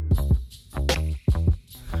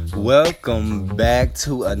Welcome back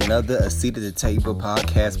to another A Seat at the Table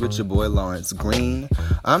podcast with your boy Lawrence Green.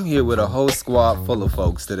 I'm here with a whole squad full of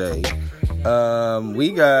folks today.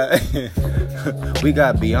 We got we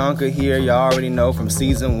got Bianca here, y'all already know from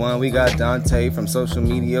season 1. We got Dante from social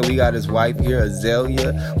media. We got his wife here,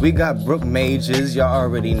 Azalea. We got Brooke Majors, y'all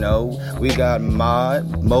already know. We got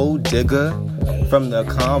Mo Digger from the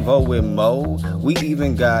Convo with Mo. We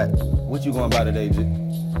even got, what you going by today, J?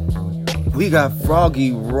 We got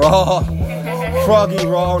Froggy Raw on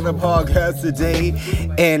the podcast today,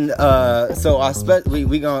 and so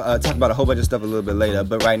we gonna talk about a whole bunch of stuff a little bit later.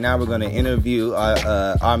 But right now we're gonna interview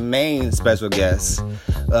our main special guest.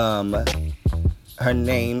 Her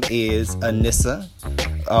name is Anissa,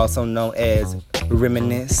 also known as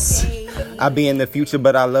iReminiss. I be in the future,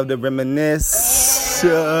 but I love to reminisce.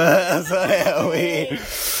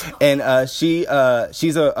 And she's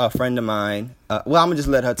a friend of mine. I'm gonna just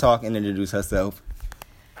let her talk and introduce herself.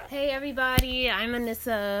 Hey everybody, I'm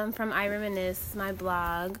Anissa. I'm from iReminiss, my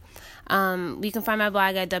blog. You can find my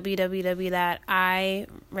blog at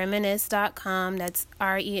www.ireminiss.com. That's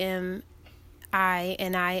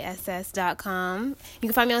REMINISS.com. You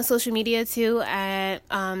can find me on social media too at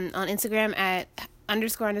on Instagram at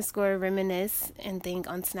 __reminisce, and think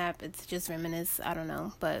on Snap it's just reminisce. I don't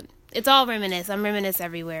know, but it's all reminisce. I'm reminisce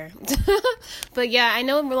everywhere. But yeah, I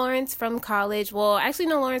know Lawrence from college. Well, actually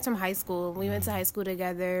know Lawrence from high school. We went to high school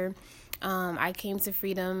together. I came to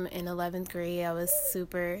Freedom in 11th grade. In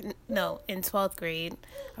 12th grade.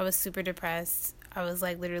 I was super depressed. I was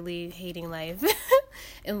like literally hating life.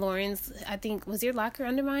 And Lawrence, I think, was your locker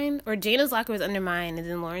under mine? Or Jana's locker was under mine. And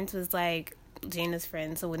then Lawrence was like Jana's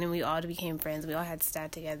friend. So when we all became friends, we all had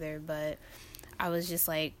stat together. But I was just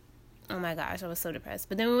like, oh my gosh, I was so depressed.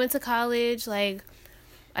 But then we went to college. Like,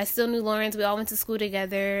 I still knew Lawrence. We all went to school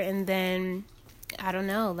together. And then, I don't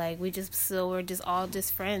know, like, we're just all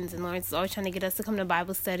just friends. And Lawrence is always trying to get us to come to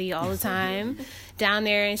Bible study all the time. Down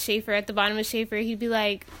there in Schaefer, at the bottom of Schaefer, he'd be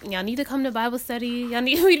like, y'all need to come to Bible study.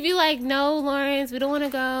 We'd be like, no, Lawrence, we don't want to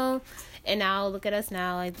go. And now, look at us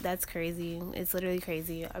now. Like, that's crazy. It's literally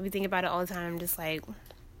crazy. I be thinking about it all the time. Just like,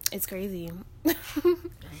 it's crazy.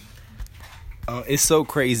 It's so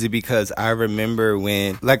crazy because I remember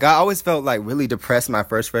when, like, I always felt like really depressed my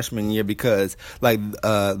first freshman year because like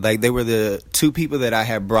they were the two people that I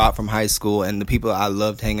had brought from high school and the people I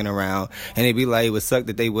loved hanging around, and it'd be like, it would suck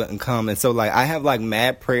that they wouldn't come. And so like I have like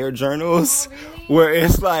mad prayer journals where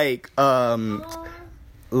it's like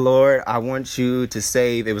Lord, I want you to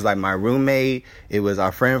save. It was like my roommate. It was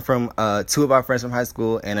our friend from, two of our friends from high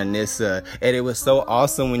school, and Anissa. And it was so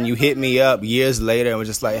awesome when you hit me up years later and was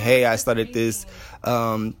just like, hey, I started this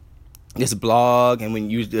blog. And when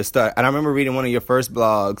you just start, and I remember reading one of your first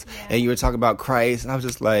blogs, and you were talking about Christ, and I was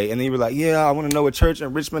just like, and then you were like, yeah, I want to know a church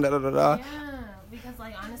in Richmond, Yeah, because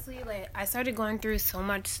like, honestly, like, I started going through so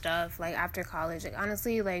much stuff, like, after college. Like,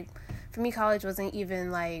 honestly, like, for me, college wasn't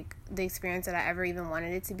even, like, the experience that I ever even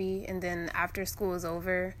wanted it to be. And then after school was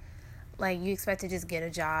over, like, you expect to just get a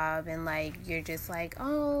job. And, like, you're just like,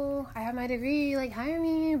 oh, I have my degree. Like, hire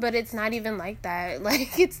me. But it's not even like that.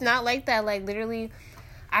 Like, it's not like that. Like, literally,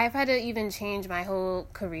 I've had to even change my whole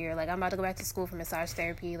career. Like, I'm about to go back to school for massage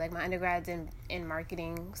therapy. Like, my undergrad's in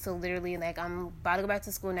marketing. So, literally, like, I'm about to go back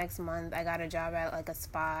to school next month. I got a job at, like, a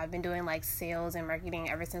spa. I've been doing, like, sales and marketing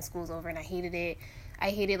ever since school's over, and I hated it. I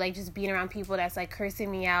hated, like, just being around people that's, like, cursing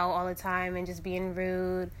me out all the time and just being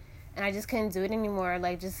rude. And I just couldn't do it anymore,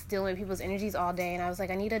 like, just dealing with people's energies all day. And I was like,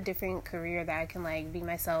 I need a different career that I can, like, be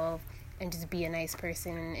myself and just be a nice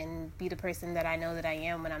person and be the person that I know that I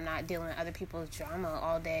am when I'm not dealing with other people's drama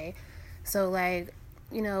all day. So, like,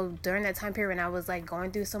 you know, during that time period when I was, like, going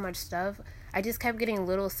through so much stuff, I just kept getting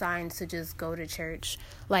little signs to just go to church.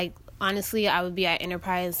 Like, honestly, I would be at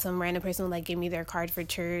Enterprise, some random person would, like, give me their card for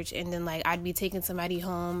church, and then, like, I'd be taking somebody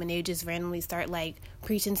home, and they would just randomly start, like,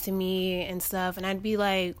 preaching to me and stuff, and I'd be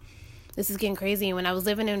like, this is getting crazy. And when I was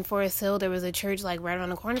living in Forest Hill, there was a church, like, right around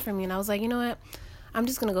the corner from me, and I was like, you know what, I'm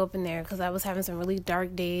just gonna go up in there, because I was having some really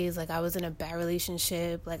dark days. Like, I was in a bad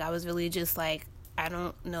relationship. Like, I was really just, like, I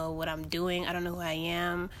don't know what I'm doing. I don't know who I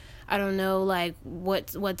am. I don't know, like,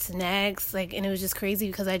 what's next. Like, and it was just crazy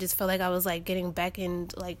because I just felt like I was, like, getting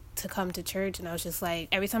beckoned, like, to come to church. And I was just, like,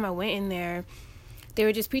 every time I went in there, they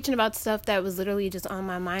were just preaching about stuff that was literally just on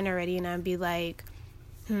my mind already. And I'd be like,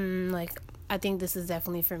 like, I think this is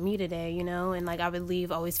definitely for me today, you know? And, like, I would leave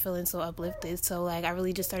always feeling so uplifted. So, like, I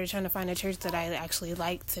really just started trying to find a church that I actually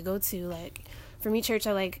like to go to. Like, for me, church,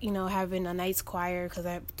 I like, you know, having a nice choir, because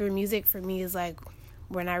through music for me is, like,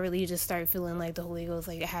 when I really just start feeling like the Holy Ghost,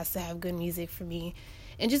 like, it has to have good music for me.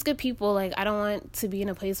 and just good people. Like, I don't want to be in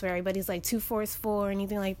a place where everybody's like too forceful or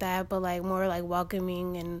anything like that, but like more like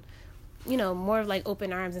welcoming and, you know, more of like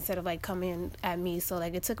open arms instead of like coming at me. So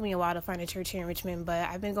like it took me a while to find a church here in Richmond, but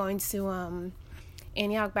I've been going to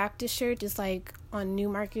Antioch Baptist Church. It's like on New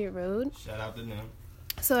Market Road. Shout out to them.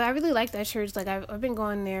 So I really like that church. Like I've been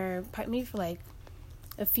going there maybe for like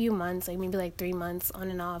a few months, like maybe like 3 months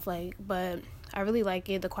on and off, like, but I really like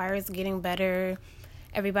it. The choir is getting better.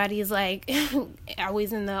 Everybody's like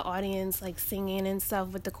always in the audience like singing and stuff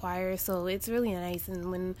with the choir, so it's really nice.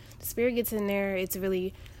 And when the Spirit gets in there, it's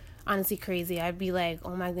really honestly crazy. I'd be like,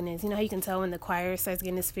 oh my goodness, you know how you can tell when the choir starts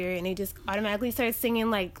getting the Spirit and they just automatically start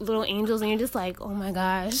singing like little angels and you're just like, oh my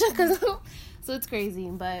gosh. So it's crazy,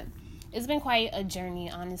 but it's been quite a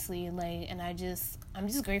journey, honestly. Like, and I'm just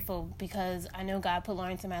grateful because I know God put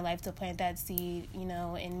Lawrence in my life to plant that seed, you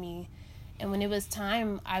know, in me. And when it was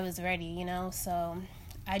time, I was ready, you know. So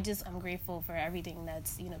I'm grateful for everything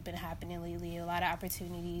that's, you know, been happening lately. A lot of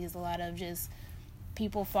opportunities, a lot of just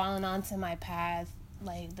people falling onto my path,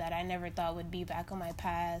 like, that I never thought would be back on my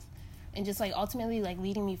path. And just, like, ultimately, like,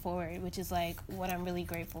 leading me forward, which is, like, what I'm really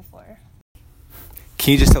grateful for.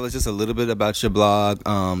 Can you just tell us just a little bit about your blog?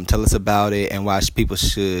 Tell us about it and why people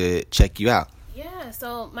should check you out. Yeah,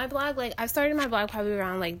 so my blog, like, I started my blog probably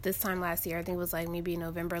around, like, this time last year. I think it was, like, maybe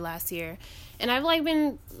November last year. And I've, like,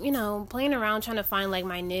 been, you know, playing around trying to find, like,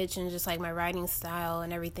 my niche and just, like, my writing style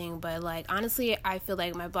and everything. But, like, honestly, I feel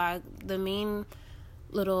like my blog, the main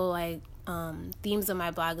little, like, themes of my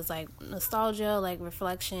blog is, like, nostalgia, like,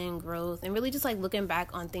 reflection, growth, and really just, like, looking back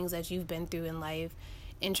on things that you've been through in life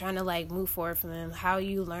and trying to, like, move forward from them, how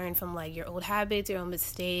you learn from, like, your old habits, your own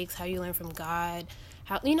mistakes, how you learn from God,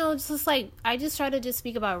 how, you know, it's just, like, I just try to just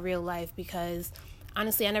speak about real life because,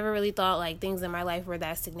 honestly, I never really thought, like, things in my life were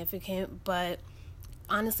that significant, but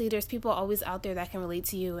honestly, there's people always out there that can relate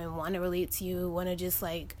to you and want to relate to you, want to just,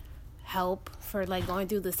 like, help for, like, going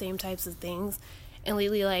through the same types of things. And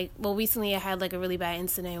lately, like, well, recently I had, like, a really bad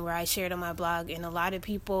incident where I shared on my blog, and a lot of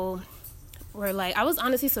people were like, I was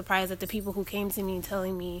honestly surprised at the people who came to me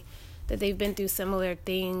telling me that they've been through similar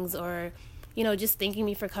things, or, you know, just thanking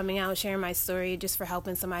me for coming out, sharing my story, just for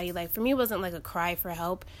helping somebody. Like, for me, it wasn't like a cry for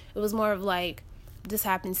help. It was more of like, this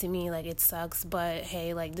happened to me, like, it sucks, but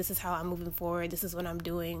hey, like, this is how I'm moving forward, this is what I'm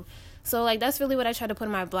doing. So, like, that's really what I try to put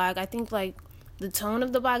in my blog. I think, like, the tone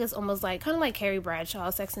of the blog is almost like kind of like Carrie Bradshaw,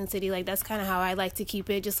 Sex and City. Like, that's kind of how I like to keep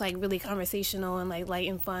it, just like really conversational and like light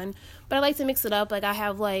and fun. But I like to mix it up. Like, I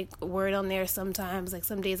have like word on there sometimes. Like,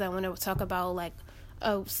 some days I want to talk about like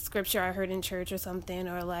a scripture I heard in church or something,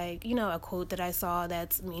 or like, you know, a quote that I saw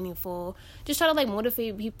that's meaningful. Just try to like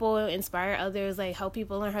motivate people, inspire others, like help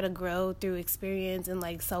people learn how to grow through experience and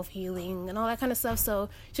like self-healing and all that kind of stuff. So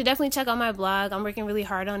you should definitely check out my blog. I'm working really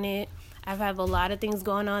hard on it. I have a lot of things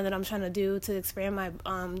going on that I'm trying to do to expand my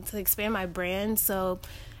brand. So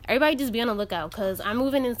everybody just be on the lookout, because I'm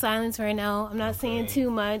moving in silence right now. I'm not saying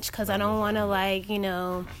too much because I don't want to, like, you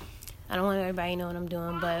know, I don't want everybody to know what I'm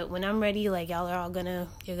doing. But when I'm ready, like, y'all are all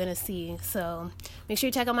you're gonna see. So make sure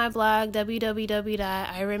you check out my blog,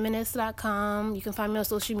 www.iReminiss.com. You can find me on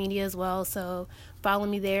social media as well, so follow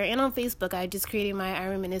me there. And on Facebook, I just created my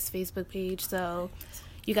iReminiss Facebook page, so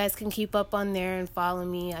you guys can keep up on there and follow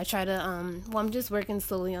me. I try to, I'm just working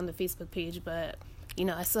slowly on the Facebook page, but, you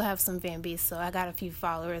know, I still have some fan base, so I got a few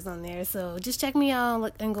followers on there. So just check me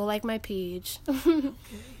out and go like my page.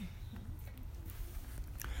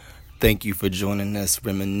 Thank you for joining us,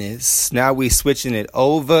 Reminisce. Now we switching it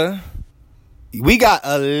over. We got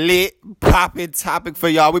a lit poppin' topic for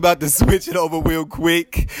y'all. We about to switch it over real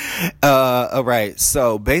quick. All right.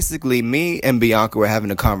 So basically, me and Bianca were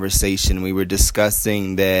having a conversation. We were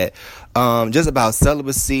discussing that, just about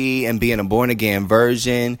celibacy and being a born again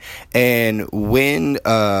virgin, and when,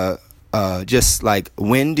 just like,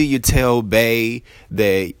 when do you tell Bae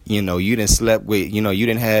that, you know, you done slept with, you know, you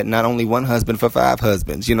done had not only one husband for 5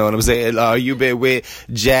 husbands, you know what I'm saying? You been with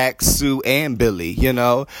Jack, Sue, and Billy, you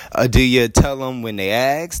know? Do you tell them when they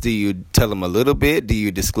ask? Do you tell them a little bit? Do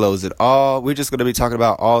you disclose it all? We're just going to be talking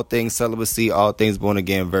about all things celibacy, all things born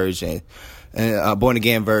again virgin.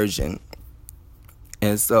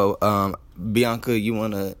 And so, Bianca, you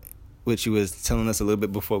want to, what you was telling us a little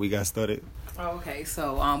bit before we got started? Okay,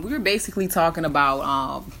 so we were basically talking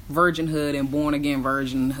about virginhood and born again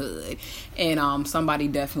virginhood, and somebody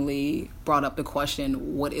definitely brought up the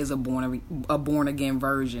question, what is a born again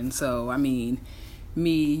virgin? So I mean,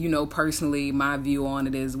 me, you know, personally, my view on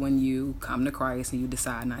it is when you come to Christ and you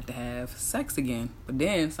decide not to have sex again. But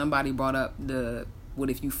then somebody brought up the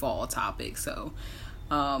what if you fall topic. So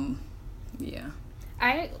yeah.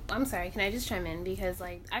 I'm sorry, can I just chime in? Because,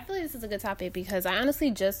 like, I feel like this is a good topic because I honestly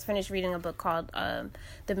just finished reading a book called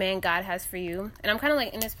The Man God Has For You. And I'm kind of,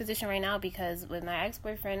 like, in this position right now because with my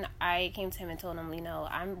ex-boyfriend, I came to him and told him, you know,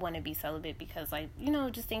 I want to be celibate because, like, you know,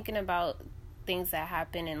 just thinking about things that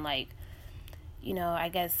happen and, like, you know, I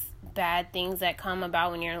guess bad things that come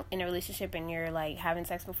about when you're in a relationship and you're, like, having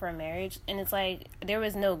sex before marriage. And it's, like, there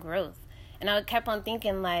was no growth. And I kept on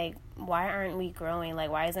thinking, like, why aren't we growing? Like,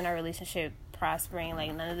 why isn't our relationship prospering?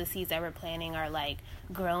 Like, none of the seeds that we're planting are, like,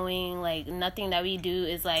 growing. Like, nothing that we do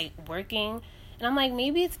is, like, working. And I'm like,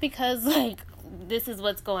 maybe it's because, like, this is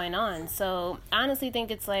what's going on. So I honestly think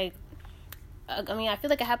it's, like, I mean, I feel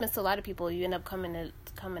like it happens to a lot of people. You end up coming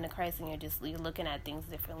to Christ and you're looking at things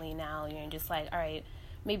differently now. You're just like, all right,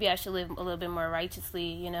 maybe I should live a little bit more righteously,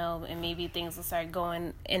 you know, and maybe things will start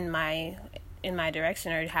going in my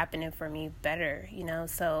direction or happening for me better, you know.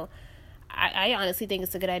 So I honestly think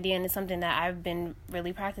it's a good idea, and it's something that I've been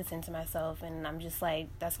really practicing to myself, and I'm just like,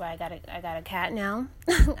 that's why I got a cat now.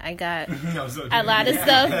 I got a lot of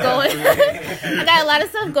stuff going. I got a lot of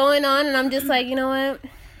stuff going on, and I'm just like, you know what?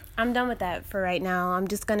 I'm done with that for right now. I'm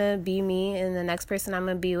just gonna be me, and the next person I'm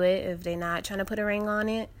gonna be with, if they're not trying to put a ring on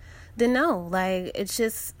it, then no, like, it's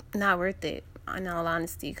just not worth it, in all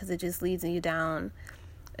honesty, because it just leads you down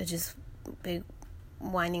a just big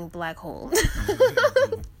whining black hole. Can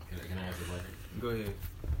I ask a question? Go ahead.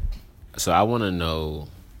 So I want to know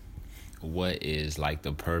what is, like,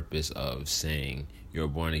 the purpose of saying you're a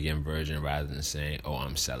born again virgin rather than saying, oh,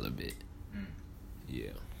 I'm celibate. Yeah.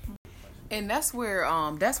 And that's where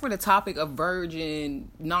the topic of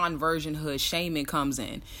non-virginhood shaming comes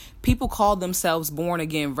in. People call themselves born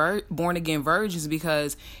again virgins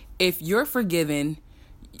because if you're forgiven,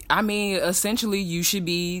 I mean, essentially you should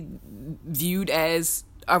be viewed as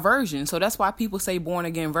a virgin. So that's why people say born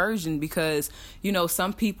again virgin, because, you know,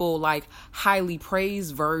 some people, like, highly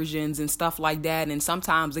praise virgins and stuff like that, and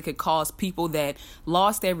sometimes it could cause people that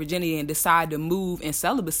lost their virginity and decide to move in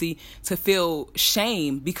celibacy to feel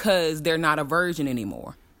shame because they're not a virgin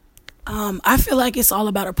anymore. I feel like it's all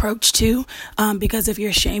about approach too, because if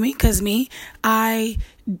you're shaming, because me, I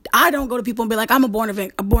don't go to people and be like, I'm a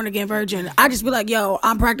born again virgin. I just be like, yo,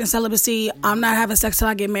 I'm practicing celibacy. I'm not having sex till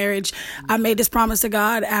I get married. I made this promise to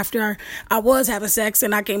God after I was having sex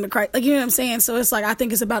and I came to Christ. Like, you know what I'm saying? So it's like, I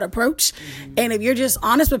think it's about approach. And if you're just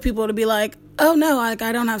honest with people to be like, oh no, like,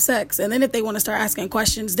 I don't have sex. And then if they want to start asking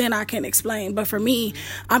questions, then I can explain. But for me,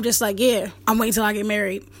 I'm just like, yeah, I'm waiting till I get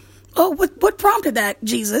married. Oh, what prompted that,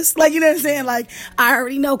 Jesus? Like, you know what I'm saying? Like, I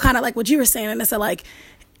already know kind of like what you were saying. And it's like,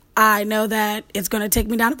 I know that it's going to take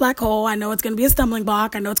me down a black hole. I know it's going to be a stumbling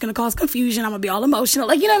block. I know it's going to cause confusion. I'm going to be all emotional.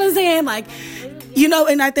 Like, you know what I'm saying? Like, you know,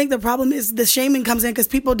 and I think the problem is the shaming comes in because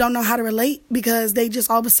people don't know how to relate because they just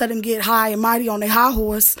all of a sudden get high and mighty on their high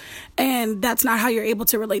horse. And that's not how you're able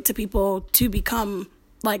to relate to people to become,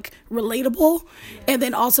 like, relatable. And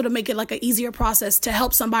then also to make it, like, an easier process to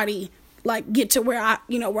help somebody, like, get to where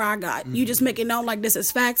I got. You just make it known, like, this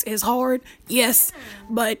is facts. It's hard. Yes.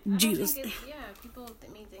 But Jesus.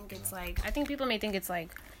 I think people may think it's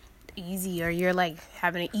like easy or you're like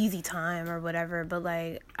having an easy time or whatever, but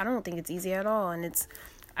like I don't think it's easy at all. And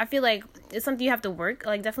I feel like it's something you have to work,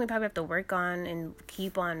 like definitely probably have to work on and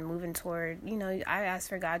keep on moving toward. You know, I ask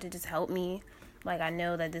for God to just help me. Like, I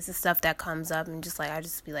know that this is stuff that comes up and just like I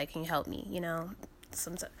just be like, can you help me? You know,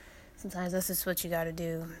 sometimes that's just what you got to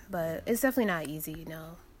do, but it's definitely not easy, you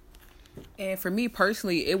know. And for me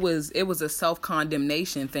personally, it was a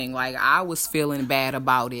self-condemnation thing. Like, I was feeling bad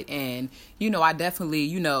about it. And, you know, I definitely,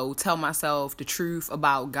 you know, tell myself the truth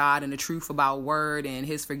about God and the truth about word and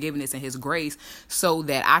his forgiveness and his grace so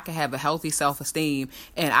that I can have a healthy self-esteem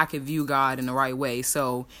and I can view God in the right way.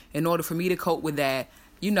 So in order for me to cope with that,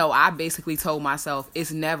 you know, I basically told myself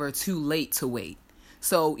it's never too late to wait.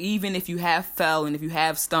 So even if you have fell and if you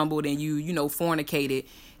have stumbled and you know, fornicated,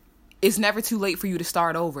 it's never too late for you to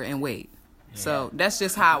start over and wait. Yeah. So that's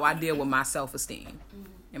just how I deal with my self-esteem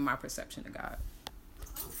and my perception of God.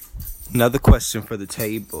 Another question for the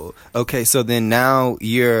table. Okay, so then now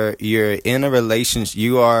you're in a relationship.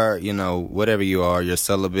 You are, you know, whatever you are, you're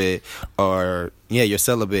celibate you're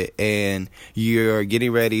celibate and you're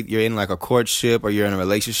getting ready. You're in like a courtship or you're in a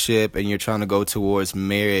relationship and you're trying to go towards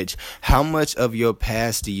marriage. How much of your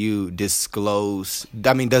past do you disclose?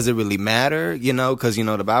 I mean, does it really matter? You know, because, you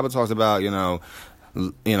know, the Bible talks about, you know,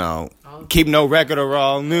 keep no record of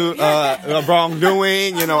wrongdoing.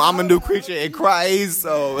 You know, I'm a new creature in Christ,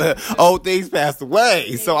 so old things passed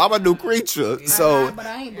away. So I'm a new creature. So, but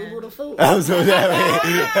I ain't boo-boo the fool.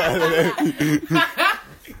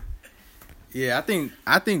 Yeah, I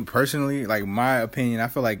think personally, like, my opinion, I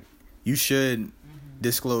feel like you should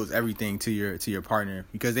disclose everything to your partner,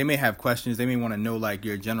 because they may have questions. They may want to know like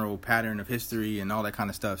your general pattern of history and all that kind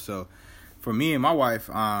of stuff. So for me and my wife,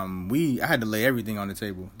 I had to lay everything on the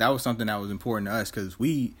table. That was something that was important to us, because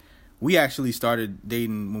we actually started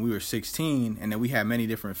dating when we were 16, and then we had many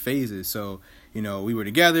different phases. So, we were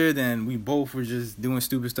together, then we both were just doing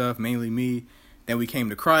stupid stuff, mainly me. Then we came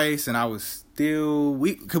to Christ, and I was still,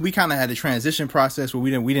 we kind of had the transition process where we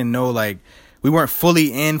didn't know, like, we weren't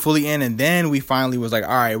fully in, and then we finally was like, all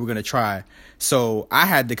right, we're going to try. So I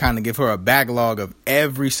had to kind of give her a backlog of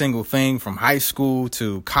every single thing from high school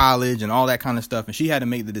to college and all that kind of stuff. And she had to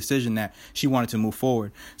make the decision that she wanted to move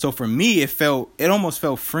forward. So for me, it almost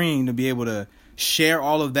felt freeing to be able to share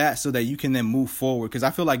all of that so that you can then move forward. Because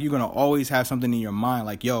I feel like you're going to always have something in your mind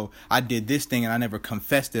like, yo, I did this thing and I never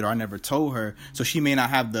confessed it, or I never told her. So she may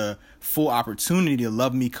not have the full opportunity to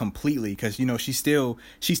love me completely, because, she still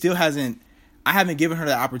hasn't. I haven't given her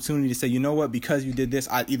the opportunity to say, you know what, because you did this,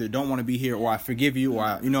 I either don't want to be here, or I forgive you,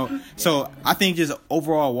 or So I think just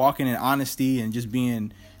overall walking in honesty and just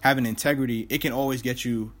having integrity, it can always get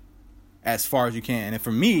you as far as you can. And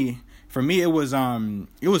for me, it was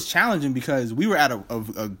challenging, because we were at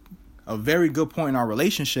a very good point in our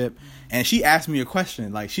relationship, and she asked me a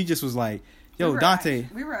question. Like, she just was like, yo, Dante.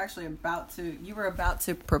 You were about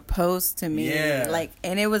to propose to me. Yeah. Like,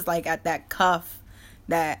 and it was like at that cuff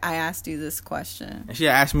that I asked you this question. And she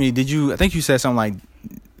asked me, I think you said something like,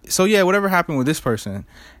 so yeah, whatever happened with this person?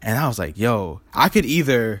 And I was like, yo, I could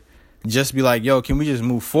either just be like, yo, can we just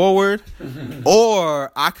move forward?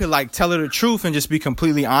 Or I could like tell her the truth and just be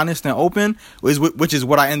completely honest and open, which is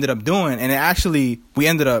what I ended up doing. And we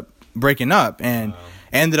ended up breaking up, and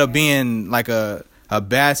ended up being like a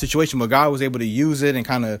bad situation, but God was able to use it and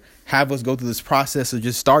kind of have us go through this process of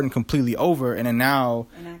just starting completely over. And then now,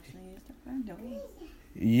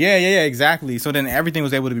 yeah, exactly. So then everything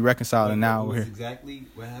was able to be reconciled, and now we're here. Exactly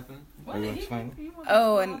what happened?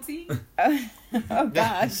 Oh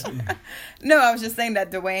gosh. No, I was just saying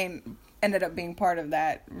that Dwayne ended up being part of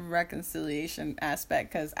that reconciliation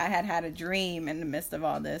aspect, because I had a dream in the midst of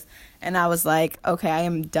all this, and I was like, okay, I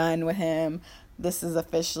am done with him. This is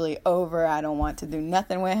officially over. I don't want to do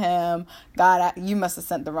nothing with him. God, you must have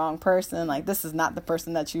sent the wrong person. Like, this is not the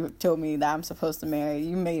person that you told me that I'm supposed to marry.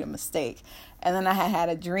 You made a mistake. And then I had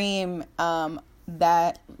a dream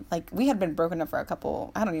that, like, we had been broken up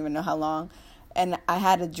for I don't even know how long. And I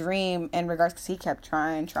had a dream in regards, because he kept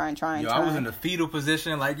trying. I was in the fetal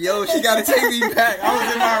position, like, yo, she got to take me back. I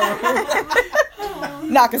was in my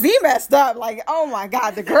room. Nah, because he messed up. Like, oh my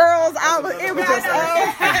God, the girls, it was just,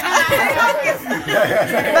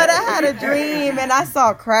 But I had a dream, and I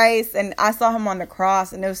saw Christ, and I saw him on the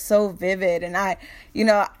cross, and it was so vivid. And I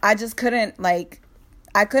just couldn't,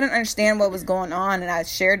 I couldn't understand what was going on, and I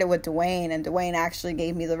shared it with Dwayne, and Dwayne actually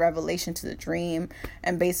gave me the revelation to the dream,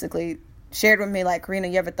 and basically shared with me, like, Karina,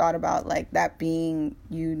 you ever thought about, like, that being,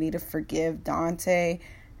 you need to forgive Dante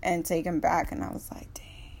and take him back? And I was like,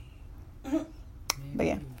 dang. But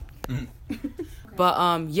yeah.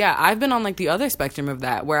 But yeah, I've been on like the other spectrum of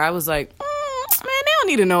that, where I was like, man, they don't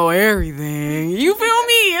need to know everything. You feel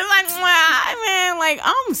me? It's like, man, like,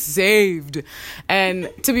 I'm saved. And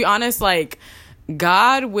to be honest, like,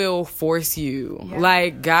 God will force you. Yeah.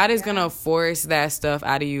 Like, God is gonna force that stuff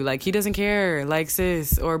out of you. Like, he doesn't care, like,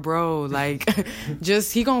 sis or bro. Like,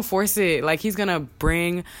 he gonna force it. Like, he's gonna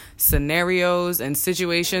bring scenarios and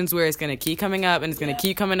situations where it's gonna keep coming up, and it's gonna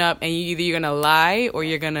keep coming up, and you're gonna lie, or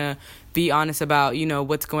you're gonna be honest about,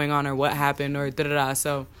 what's going on or what happened or da-da-da.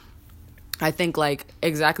 So I think, like,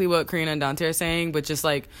 exactly what Karina and Dante are saying, but just,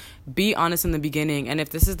 like, be honest in the beginning. And if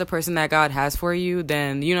this is the person that God has for you,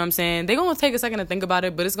 then, you know what I'm saying, they're going to take a second to think about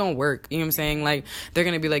it, but it's going to work. You know what I'm saying? Like, they're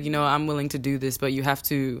going to be like, I'm willing to do this, but you have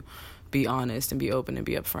to be honest and be open and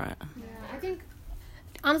be upfront. Yeah, I think,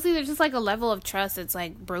 honestly, there's just, like, a level of trust that's,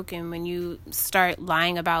 like, broken when you start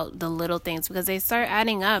lying about the little things, because they start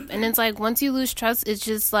adding up. And it's, like, once you lose trust, it's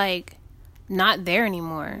just, like, not there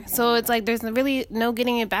anymore. So it's like there's really no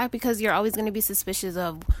getting it back, because you're always going to be suspicious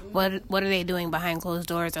of what are they doing behind closed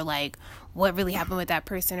doors, or like what really happened with that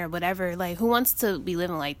person or whatever. Like, who wants to be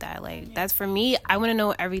living like that? Like, that's for me. I want to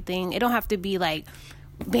know everything. It don't have to be like,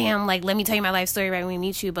 bam, like, let me tell you my life story right when we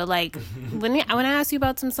meet you. But like, when I ask you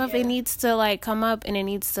about some stuff, it needs to like come up, and it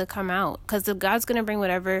needs to come out, because God's going to bring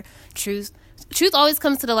whatever truth always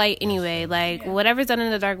comes to the light anyway. Like, whatever's done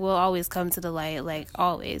in the dark will always come to the light, like,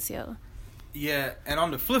 always, yo. Yeah, and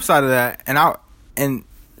on the flip side of that, and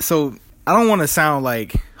so I don't want to sound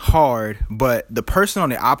like hard, but the person on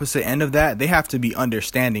the opposite end of that, they have to be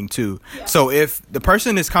understanding too. Yeah. So if the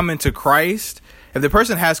person is coming to Christ, if the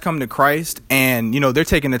person has come to Christ, and they're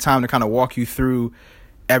taking the time to kind of walk you through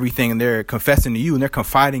everything, and they're confessing to you, and they're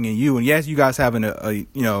confiding in you. And yes, you guys having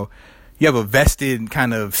you have a vested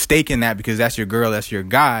kind of stake in that because that's your girl, that's your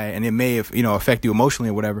guy, and it may affect you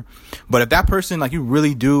emotionally or whatever. But if that person, like, you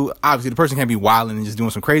really do, obviously the person can't be wilding and just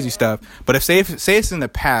doing some crazy stuff. But if say it's in the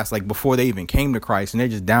past, like before they even came to Christ, and they're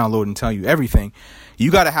just downloading and telling you everything,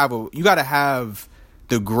 you gotta have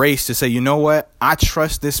the grace to say, you know what, I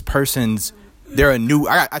trust this person's.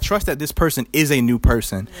 I trust that this person is a new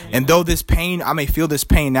person. And though this pain, I may feel this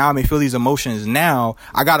pain now, I may feel these emotions now,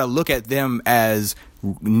 I got to look at them as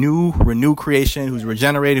renewed creation, who's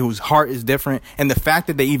regenerated, whose heart is different. And the fact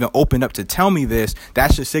that they even opened up to tell me this,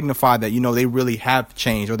 that should signify that, they really have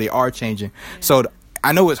changed or they are changing. So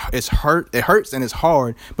I know it hurts and it's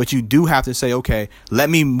hard, but you do have to say, okay, let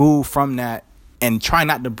me move from that. And try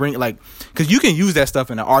not to bring, because you can use that stuff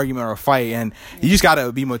in an argument or a fight, and you just got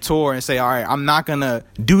to be mature and say, all right, I'm not going to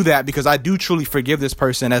do that because I do truly forgive this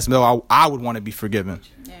person as though I would want to be forgiven.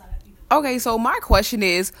 Okay, so my question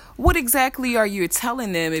is, what exactly are you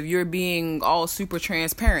telling them if you're being all super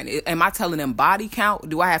transparent? Am I telling them body count?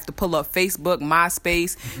 Do I have to pull up Facebook,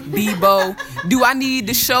 MySpace, Bebo? Do I need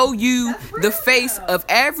to show you the face of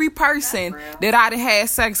every person that I had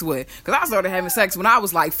sex with? Because I started having sex when I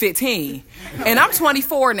was like 15, and I'm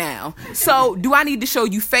 24 now. So do I need to show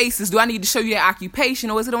you faces? Do I need to show you your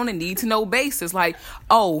occupation, or is it on a need-to-know basis? Like,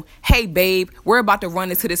 oh, hey, babe, we're about to run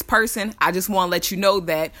into this person. I just want to let you know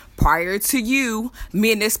that prior to you,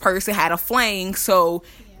 me and this person had a fling, so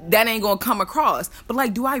that ain't gonna come across.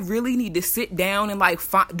 But do I really need to sit down and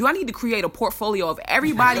do I need to create a portfolio of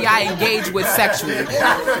everybody I engage with sexually?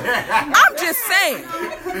 I'm just saying.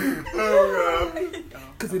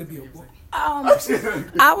 Because it'll be a boy.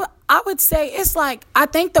 I would say it's I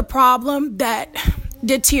think the problem that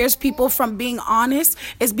deters people from being honest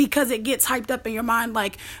is because it gets hyped up in your mind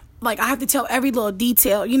like I have to tell every little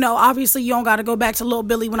detail. Obviously you don't got to go back to little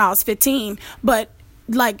Billy when I was 15, but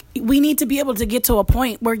we need to be able to get to a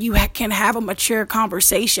point where you can have a mature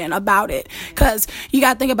conversation about it. Because you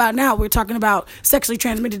got to think about now, we're talking about sexually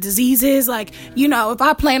transmitted diseases. If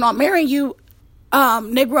I plan on marrying you,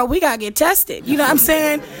 Negro, we gotta get tested. You know what I'm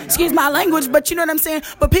saying? Excuse my language, but you know what I'm saying?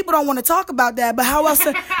 But people don't want to talk about that. But how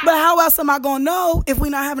else am I gonna know if we're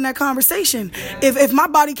not having that conversation? If my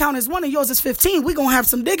body count is 1 and yours is 15, we gonna have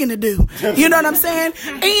some digging to do. You know what I'm saying?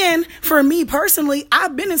 And for me personally,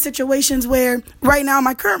 I've been in situations where right now in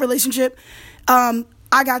my current relationship,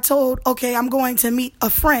 I got told, okay, I'm going to meet a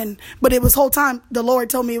friend, but it was whole time the Lord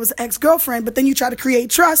told me it was an ex-girlfriend, but then you try to create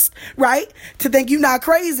trust, right? To think you're not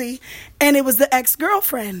crazy, and it was the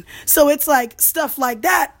ex-girlfriend. So it's stuff like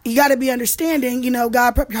that. You got to be understanding,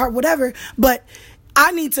 God prep your heart, whatever, but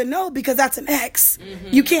I need to know because that's an ex. Mm-hmm.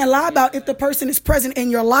 You can't lie about if the person is present in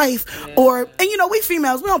your life and we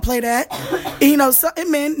females, we don't play that. And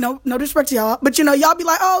men, no disrespect to y'all, but y'all be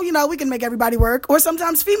like, oh, we can make everybody work. Or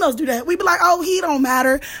sometimes females do that. We be like, oh, he don't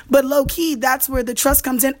matter. But low key, that's where the trust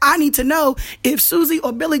comes in. I need to know if Susie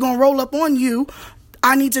or Billy gonna roll up on you.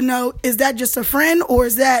 I need to know, is that just a friend or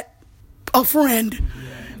is that a friend?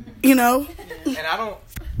 And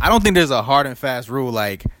I don't think there's a hard and fast rule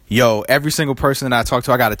every single person that I talk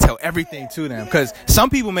to, I got to tell everything to them. Because some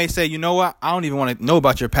people may say, you know what, I don't even want to know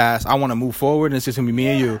about your past. I want to move forward and it's just going to be me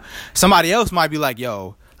and you. Somebody else might be like,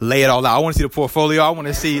 yo, lay it all out. I want to see the portfolio. I want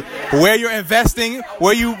to see where you're investing,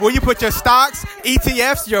 where you put your stocks,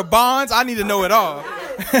 ETFs, your bonds. I need to know it all.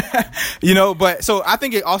 But so I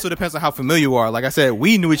think it also depends on how familiar you are. Like I said,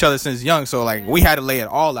 we knew each other since young. So we had to lay it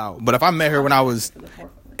all out. But if I met her when I was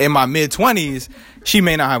in my mid-20s, she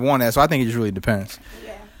may not have wanted that. So I think it just really depends.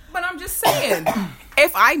 But I'm just saying,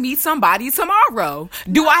 if I meet somebody tomorrow,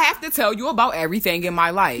 do I have to tell you about everything in my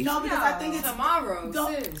life? No, because I think it's tomorrow,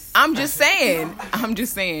 sis. I'm just saying.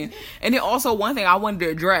 And then also one thing I wanted to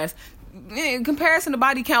address, in comparison to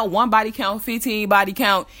body count, 1 body count, 15 body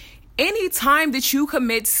count, any time that you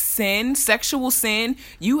commit sin, sexual sin,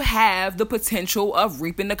 you have the potential of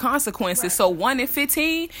reaping the consequences. Right. So 1 and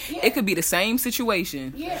 15, it could be the same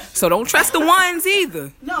situation. Yeah. So don't trust the ones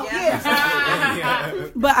either. No, yeah.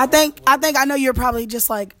 But I think I know you're probably just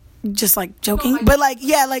joking, but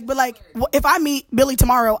if I meet Billy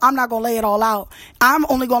tomorrow, I'm not gonna lay it all out. I'm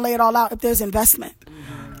only gonna lay it all out if there's investment.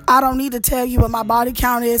 I don't need to tell you what my body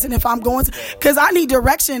count is and if I'm going to, because I need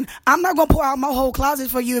direction. I'm not going to pour out my whole closet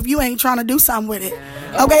for you if you ain't trying to do something with it.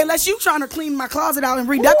 Okay, unless you trying to clean my closet out and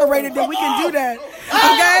redecorate it, then we can do that.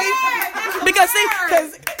 Okay? Because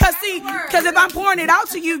if I'm pouring it out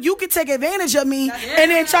to you, you can take advantage of me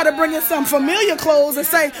and then try to bring in some familiar clothes and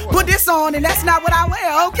say, put this on, and that's not what I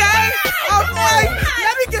wear. Okay?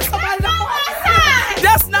 Let me get somebody to.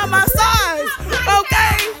 That's not my size.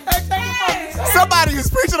 Okay? Somebody is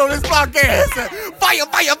preaching on this podcast. Fire,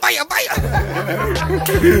 fire, fire, fire.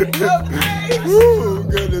 Woo,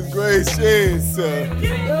 goodness gracious.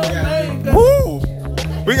 Woo.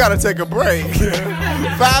 We gotta take a break.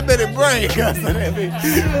 5-minute break.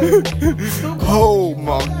 Oh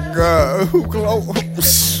my God.